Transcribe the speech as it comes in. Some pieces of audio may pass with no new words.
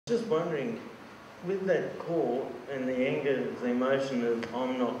Just wondering, with that core and the anger, the emotion of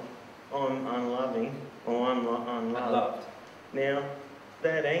I'm unloving or I'm unloved. Now,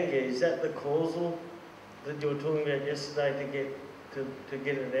 that anger, is that the causal that you were talking about yesterday to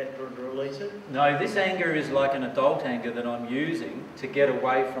get it out, to release it? No, this anger is like an adult anger that I'm using to get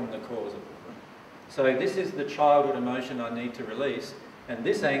away from the causal. So this is the childhood emotion I need to release, and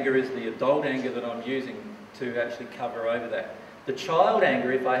this anger is the adult anger that I'm using to actually cover over that. The child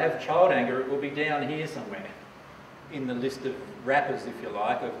anger, if I have child anger, it will be down here somewhere in the list of wrappers, if you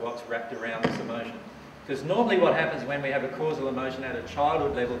like, of what's wrapped around this emotion. Because normally what happens when we have a causal emotion at a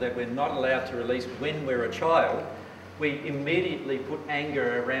childhood level that we're not allowed to release when we're a child, we immediately put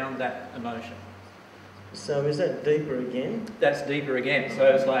anger around that emotion. So is that deeper again? That's deeper again. So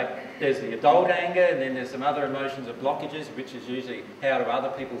it's like there's the adult anger, and then there's some other emotions of blockages, which is usually how do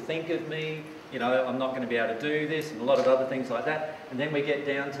other people think of me? You know, I'm not going to be able to do this, and a lot of other things like that. And then we get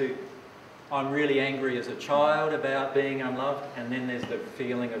down to I'm really angry as a child about being unloved, and then there's the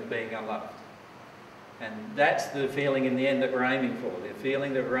feeling of being unloved. And that's the feeling in the end that we're aiming for. The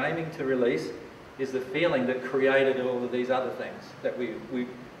feeling that we're aiming to release is the feeling that created all of these other things. That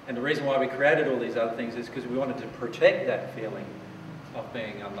and the reason why we created all these other things is because we wanted to protect that feeling of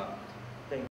being unloved.